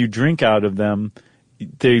 When you drink out of them,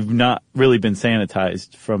 they've not really been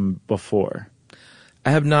sanitized from before.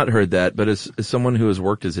 I have not heard that, but as someone who has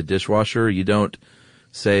worked as a dishwasher, you don't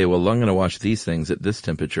say, well, I'm going to wash these things at this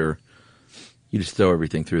temperature. You just throw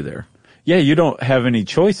everything through there. Yeah, you don't have any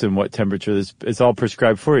choice in what temperature. It's all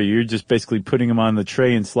prescribed for you. You're just basically putting them on the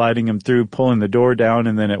tray and sliding them through, pulling the door down,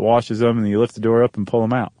 and then it washes them, and you lift the door up and pull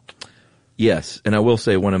them out. Yes, and I will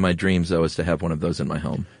say one of my dreams, though, is to have one of those in my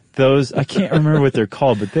home. Those, I can't remember what they're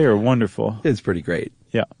called, but they are wonderful. It's pretty great.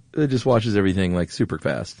 Yeah. It just washes everything like super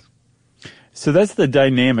fast. So that's the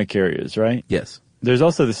dynamic areas, right? Yes. There's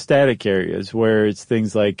also the static areas where it's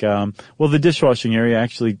things like, the dishwashing area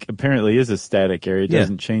actually apparently is a static area. It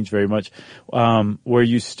doesn't change very much. Where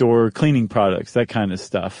you store cleaning products, that kind of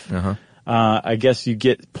stuff. Uh-huh. I guess you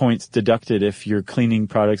get points deducted if your cleaning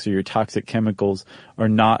products or your toxic chemicals are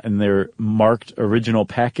not in their marked original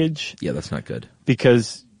package. Yeah, that's not good.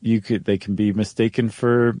 Because they can be mistaken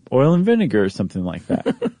for oil and vinegar or something like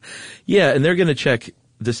that. Yeah, and they're going to check.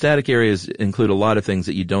 The static areas include a lot of things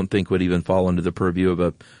that you don't think would even fall under the purview of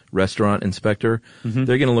a restaurant inspector. Mm-hmm.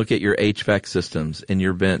 They're going to look at your HVAC systems and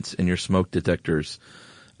your vents and your smoke detectors.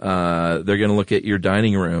 They're going to look at your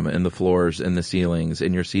dining room and the floors and the ceilings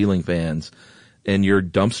and your ceiling fans and your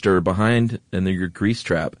dumpster behind and your grease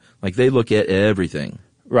trap. Like, they look at everything.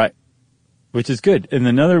 Right. Which is good. And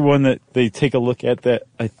another one that they take a look at that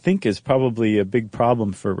I think is probably a big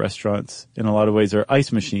problem for restaurants in a lot of ways are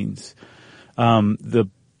ice machines.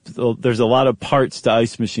 There's a lot of parts to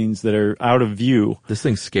ice machines that are out of view. This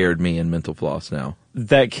thing scared me in Mental Floss now.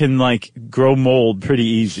 That can grow mold pretty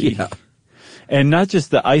easy. Yeah. And not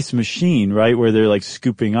just the ice machine, right, where they're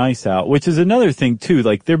scooping ice out, which is another thing too.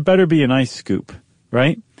 There better be an ice scoop,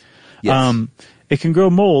 right? Yes. It can grow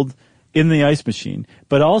mold in the ice machine,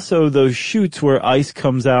 but also those chutes where ice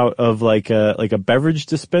comes out of like a beverage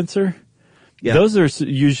dispenser. Yeah. Those are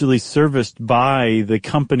usually serviced by the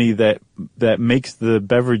company that makes the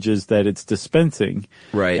beverages that it's dispensing.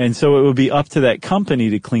 Right. And so it would be up to that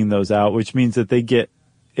company to clean those out, which means that they get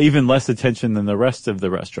even less attention than the rest of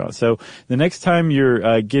the restaurant. So the next time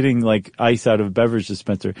you're getting ice out of a beverage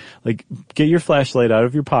dispenser, get your flashlight out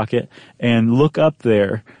of your pocket and look up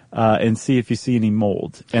there and see if you see any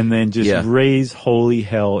mold. And then just raise holy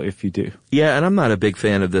hell if you do. Yeah, and I'm not a big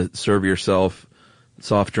fan of the serve yourself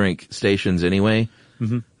soft drink stations anyway.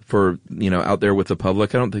 Mm-hmm. For, out there with the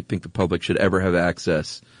public. I don't think the public should ever have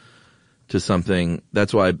access to something.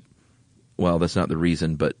 That's why, that's not the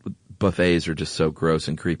reason, but buffets are just so gross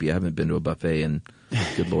and creepy. I haven't been to a buffet in,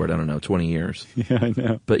 good Lord, I don't know, 20 years. Yeah, I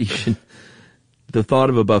know. But the thought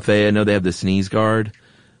of a buffet, I know they have the sneeze guard,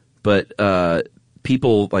 but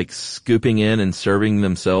people scooping in and serving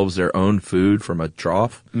themselves their own food from a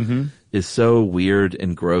trough is so weird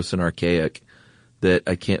and gross and archaic that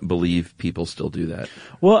I can't believe people still do that.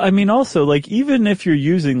 Well, I mean, also, even if you're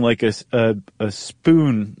using a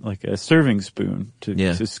spoon, a serving spoon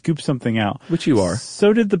to scoop something out. Which you are.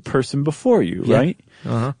 So did the person before you, right?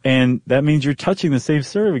 Uh-huh. And that means you're touching the same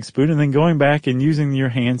serving spoon and then going back and using your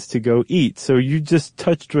hands to go eat. So you just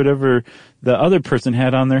touched whatever the other person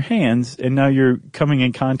had on their hands, and now you're coming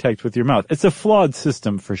in contact with your mouth. It's a flawed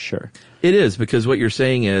system for sure. It is, because what you're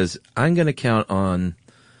saying is, I'm going to count on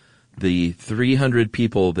the 300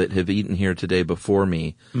 people that have eaten here today before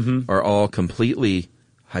me are all completely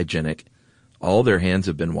hygienic. All their hands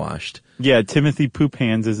have been washed. Yeah, Timothy Poop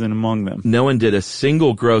Hands isn't among them. No one did a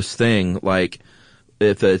single gross thing, like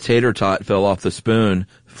if a tater tot fell off the spoon,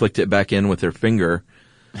 flicked it back in with their finger.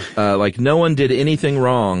 No one did anything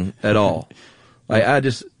wrong at all. I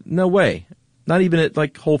just, no way. Not even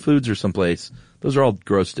at Whole Foods or someplace. Those are all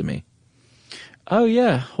gross to me. Oh,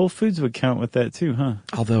 yeah. Whole Foods would count with that, too, huh?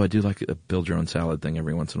 Although I do like a build-your-own-salad thing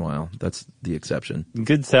every once in a while. That's the exception.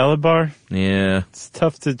 Good salad bar? Yeah. It's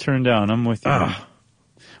tough to turn down. I'm with you.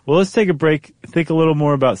 Well, let's take a break, think a little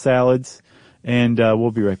more about salads, and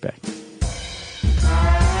we'll be right back.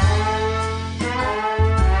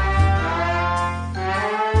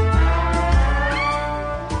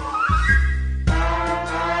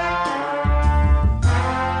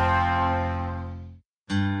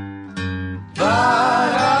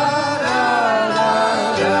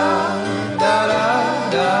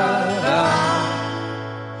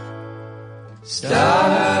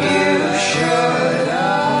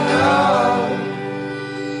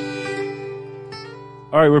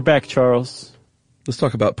 All right, we're back, Charles. Let's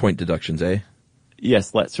talk about point deductions, eh?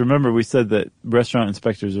 Yes, let's. Remember, we said that restaurant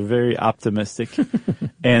inspectors are very optimistic,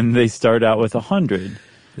 and they start out with 100.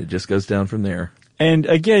 It just goes down from there. And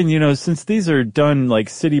again, since these are done like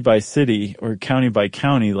city by city or county by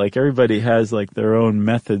county, like everybody has like their own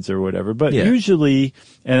methods or whatever. But usually,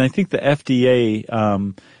 and I think the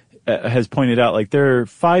FDA has pointed out, like there are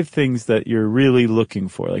 5 things that you're really looking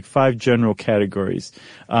for, like 5 general categories.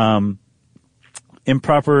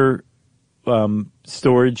 Improper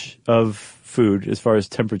storage of food as far as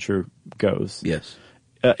temperature goes. Yes.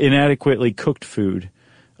 Inadequately cooked food.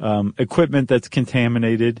 Equipment that's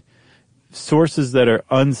contaminated. Sources that are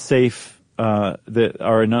unsafe, that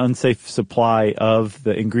are an unsafe supply of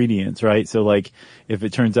the ingredients, right? So like, if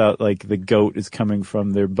it turns out like the goat is coming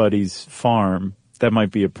from their buddy's farm, that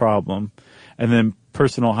might be a problem. And then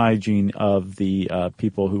personal hygiene of the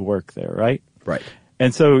people who work there, right? Right.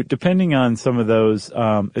 And so depending on some of those,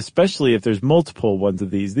 especially if there's multiple ones of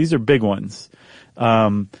these are big ones.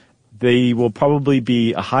 They will probably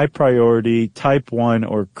be a high priority, type 1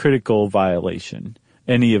 or critical violation.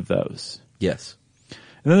 Any of those. Yes.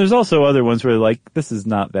 And then there's also other ones where like, this is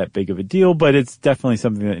not that big of a deal, but it's definitely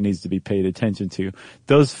something that needs to be paid attention to.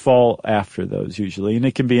 Those fall after those usually. And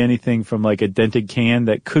it can be anything from like a dented can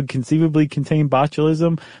that could conceivably contain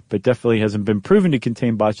botulism, but definitely hasn't been proven to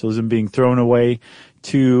contain botulism being thrown away,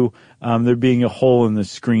 to there being a hole in the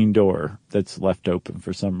screen door that's left open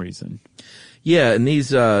for some reason. Yeah, and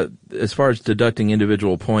these, as far as deducting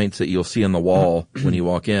individual points that you'll see on the wall when you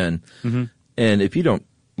walk in, and if you don't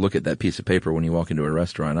look at that piece of paper when you walk into a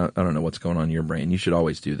restaurant, I don't know what's going on in your brain. You should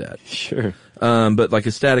always do that. Sure. But like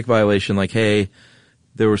a static violation, like, hey,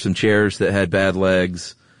 there were some chairs that had bad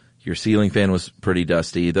legs, your ceiling fan was pretty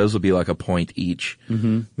dusty, those will be like a point each.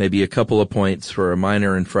 Maybe a couple of points for a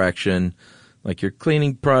minor infraction, like your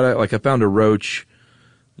cleaning product, like I found a roach,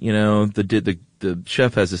 the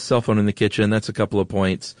chef has his cell phone in the kitchen, that's a couple of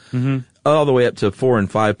points, all the way up to 4 and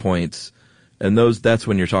 5 points. And that's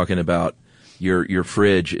when you're talking about your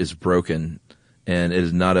fridge is broken and it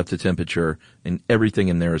is not up to temperature and everything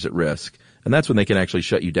in there is at risk. And that's when they can actually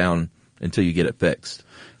shut you down until you get it fixed.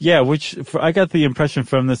 Yeah, I got the impression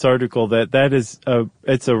from this article that is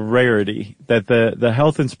it's a rarity, that the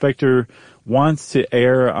health inspector wants to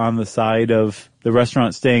err on the side of the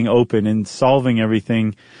restaurant staying open and solving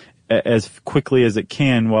everything as quickly as it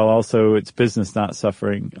can, while also its business not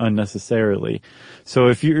suffering unnecessarily. So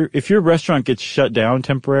if your restaurant gets shut down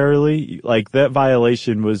temporarily, like that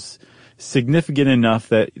violation was significant enough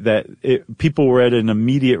that people were at an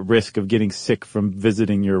immediate risk of getting sick from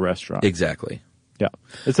visiting your restaurant. Exactly. Yeah.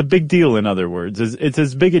 It's a big deal, in other words. It's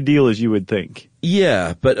as big a deal as you would think.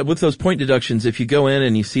 Yeah, but with those point deductions, if you go in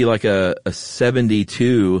and you see like a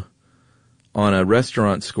 72 on a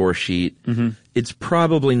restaurant score sheet, it's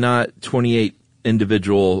probably not 28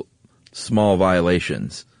 individual small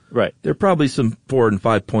violations. Right. There are probably some 4 and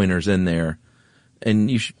 5 pointers in there,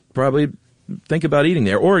 and you should probably think about eating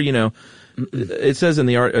there. Or, it says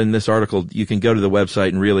in this article, you can go to the website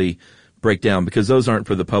and really break down, because those aren't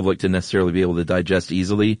for the public to necessarily be able to digest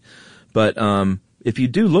easily. But if you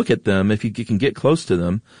do look at them, if you can get close to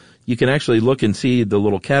them, you can actually look and see the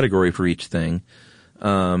little category for each thing.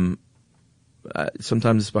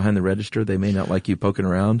 Sometimes it's behind the register. They may not like you poking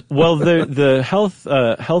around. Well, the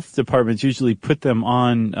health departments usually put them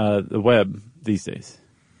on the web these days.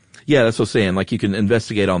 Yeah, that's what I'm saying. Like, you can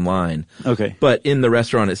investigate online. Okay. But in the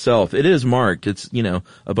restaurant itself, it is marked. It's,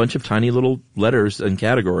 a bunch of tiny little letters and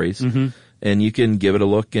categories. And you can give it a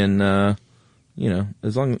look and,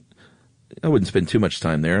 as long, I wouldn't spend too much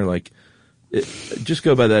time there. Like, just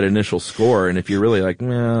go by that initial score. And if you're really like,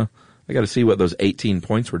 I got to see what those 18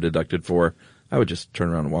 points were deducted for, I would just turn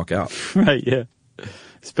around and walk out. Right, yeah.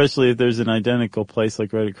 Especially if there's an identical place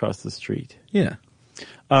like right across the street. Yeah.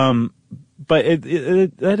 But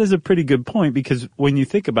that is a pretty good point, because when you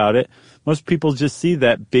think about it, most people just see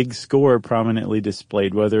that big score prominently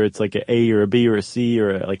displayed, whether it's like an A or a B or a C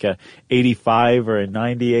or like a 85 or a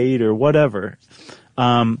 98 or whatever.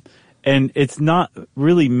 And it's not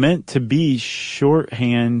really meant to be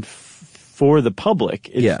shorthand for the public.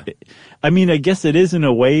 I guess it is in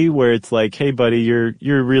a way where it's like, hey buddy,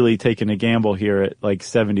 you're really taking a gamble here at like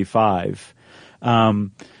 75.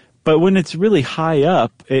 But when it's really high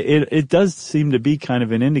up, it does seem to be kind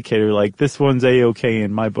of an indicator, like this one's A-okay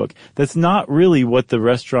in my book. That's not really what the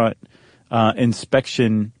restaurant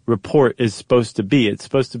inspection report is supposed to be. It's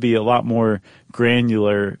supposed to be a lot more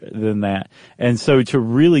granular than that. And so to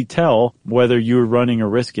really tell whether you're running a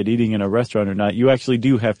risk at eating in a restaurant or not, you actually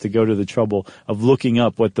do have to go to the trouble of looking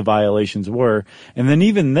up what the violations were. And then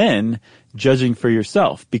even then, judging for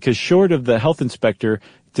yourself, because short of the health inspector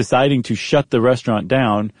deciding to shut the restaurant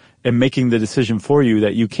down and making the decision for you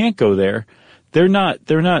that you can't go there, they're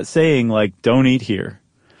not saying like, don't eat here.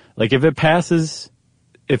 Like if it passes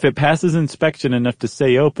if it passes inspection enough to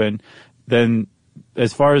stay open, then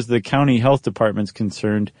as far as the county health department's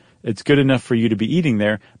concerned, it's good enough for you to be eating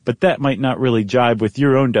there, but that might not really jibe with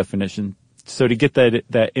your own definition. So to get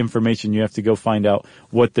that information, you have to go find out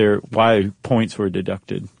why points were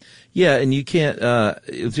deducted. Yeah, and you can't,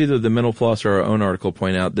 it's either the Mental Floss or our own article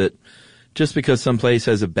point out that just because some place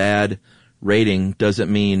has a bad rating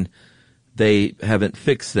doesn't mean they haven't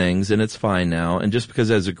fixed things and it's fine now. And just because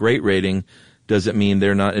it has a great rating doesn't mean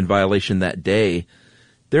they're not in violation that day.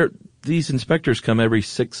 These inspectors come every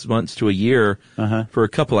 6 months to a year for a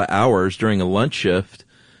couple of hours during a lunch shift,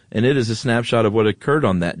 and it is a snapshot of what occurred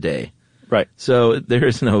on that day. Right. So there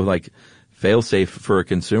is no like fail safe for a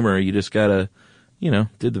consumer. You just gotta,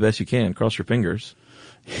 do the best you can. Cross your fingers.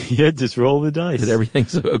 Yeah, just roll the dice. That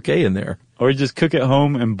everything's okay in there. Or just cook at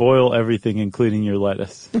home and boil everything, including your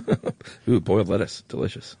lettuce. Ooh, boiled lettuce.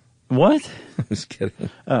 Delicious. What? I'm just kidding.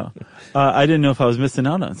 Oh. I didn't know if I was missing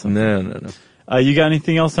out on something. No. You got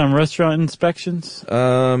anything else on restaurant inspections?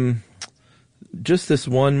 Just this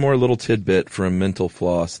one more little tidbit from Mental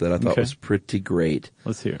Floss that I thought was pretty great.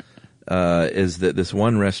 Let's hear it. Is that this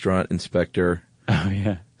one restaurant inspector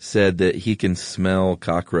said that he can smell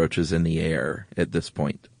cockroaches in the air at this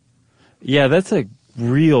point. Yeah, that's a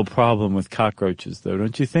real problem with cockroaches, though,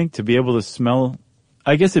 don't you think? To be able to smell,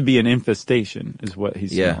 I guess it'd be an infestation is what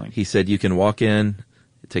he's smelling. He said you can walk in,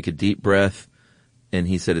 take a deep breath, and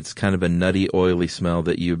he said it's kind of a nutty, oily smell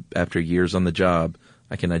that you, after years on the job,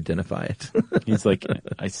 I can identify it. He's like,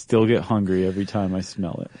 I still get hungry every time I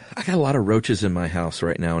smell it. I got a lot of roaches in my house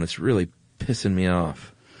right now, and it's really pissing me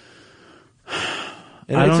off.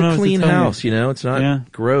 And it's a clean house, It's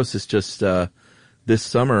not gross. It's just this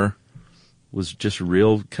summer was just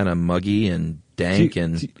real kind of muggy and dank.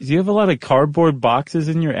 Do you have a lot of cardboard boxes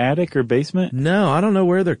in your attic or basement? No, I don't know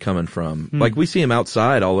where they're coming from. Like we see them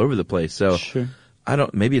outside all over the place. So sure.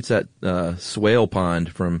 Maybe it's that swale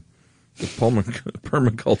pond from the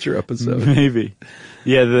permaculture episode. Maybe.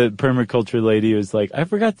 Yeah, the permaculture lady was like, I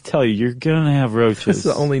forgot to tell you, you're going to have roaches. That's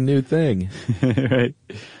the only new thing. Right.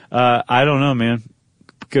 I don't know, man.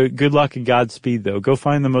 Good luck and Godspeed, though. Go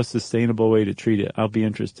find the most sustainable way to treat it. I'll be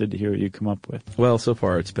interested to hear what you come up with. Well, so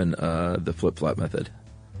far it's been the flip-flop method.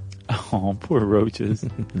 Oh, poor roaches.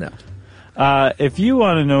 No. If you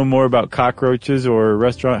want to know more about cockroaches or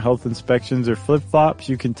restaurant health inspections or flip-flops,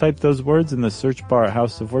 you can type those words in the search bar at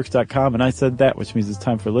howstuffworks.com, and I said that, which means it's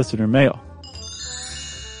time for listener mail.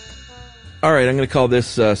 All right, I'm going to call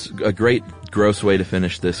this a great gross way to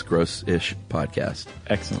finish this gross-ish podcast.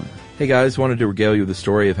 Excellent. Hey guys, wanted to regale you with the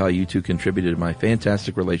story of how you two contributed to my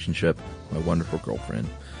fantastic relationship with my wonderful girlfriend.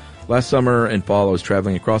 Last summer and fall, I was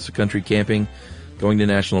traveling across the country camping, going to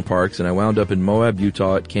national parks, and I wound up in Moab,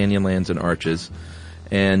 Utah at Canyonlands and Arches,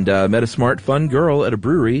 and met a smart, fun girl at a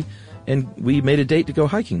brewery, and we made a date to go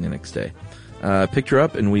hiking the next day. Picked her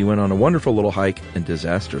up, and we went on a wonderful little hike, and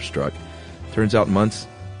disaster struck. Turns out months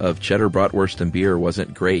of cheddar bratwurst and beer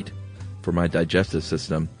wasn't great for my digestive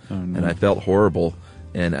system, and I felt horrible,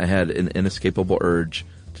 and I had an inescapable urge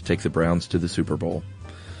to take the Browns to the Super Bowl.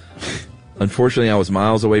 Unfortunately, I was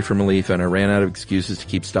miles away from relief, and I ran out of excuses to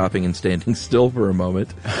keep stopping and standing still for a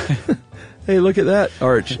moment. Hey, look at that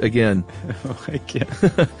arch again. Oh, I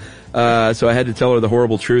can't. So I had to tell her the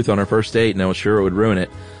horrible truth on our first date, and I was sure it would ruin it.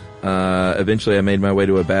 Eventually, I made my way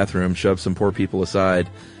to a bathroom, shoved some poor people aside,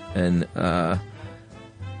 and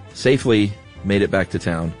safely made it back to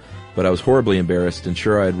town. But I was horribly embarrassed and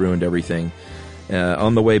sure I had ruined everything.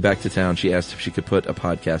 On the way back to town, she asked if she could put a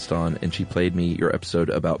podcast on, and she played me your episode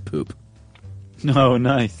about poop. Oh,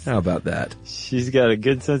 nice. How about that? She's got a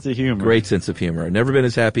good sense of humor. Great sense of humor. I've never been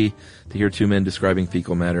as happy to hear two men describing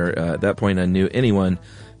fecal matter. At that point, I knew anyone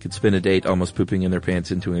could spend a date almost pooping in their pants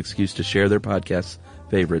into an excuse to share their podcast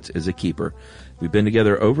favorites as a keeper. We've been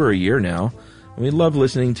together over a year now, and we love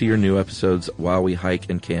listening to your new episodes while we hike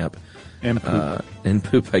and camp. And poop. And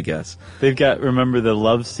poop, I guess. They've got, remember the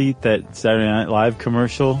love seat, that Saturday Night Live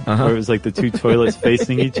commercial, where it was like the two toilets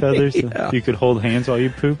facing each other, so you could hold hands while you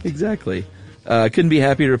poop? Exactly. Couldn't be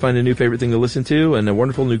happier to find a new favorite thing to listen to and a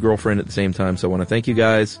wonderful new girlfriend at the same time. So I want to thank you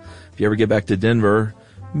guys. If you ever get back to Denver,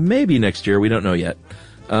 maybe next year, we don't know yet.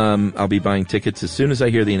 I'll be buying tickets as soon as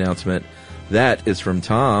I hear the announcement. That is from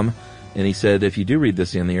Tom, and he said, if you do read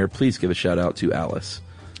this on the air, please give a shout out to Alice.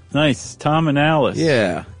 Nice. Tom and Alice.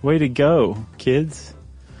 Yeah. Way to go, kids.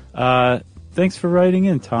 Thanks for writing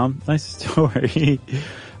in, Tom. Nice story.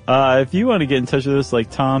 If you want to get in touch with us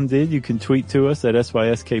like Tom did, you can tweet to us at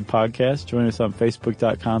SYSK Podcast. Join us on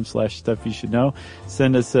Facebook.com/StuffYouShouldKnow.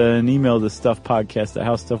 Send us an email to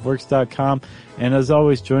StuffPodcast@HowStuffWorks.com. And as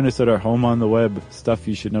always, join us at our home on the web,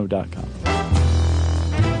 StuffYouShouldKnow.com.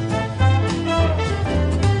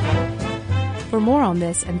 For more on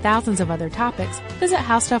this and thousands of other topics, visit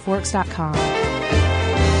howstuffworks.com.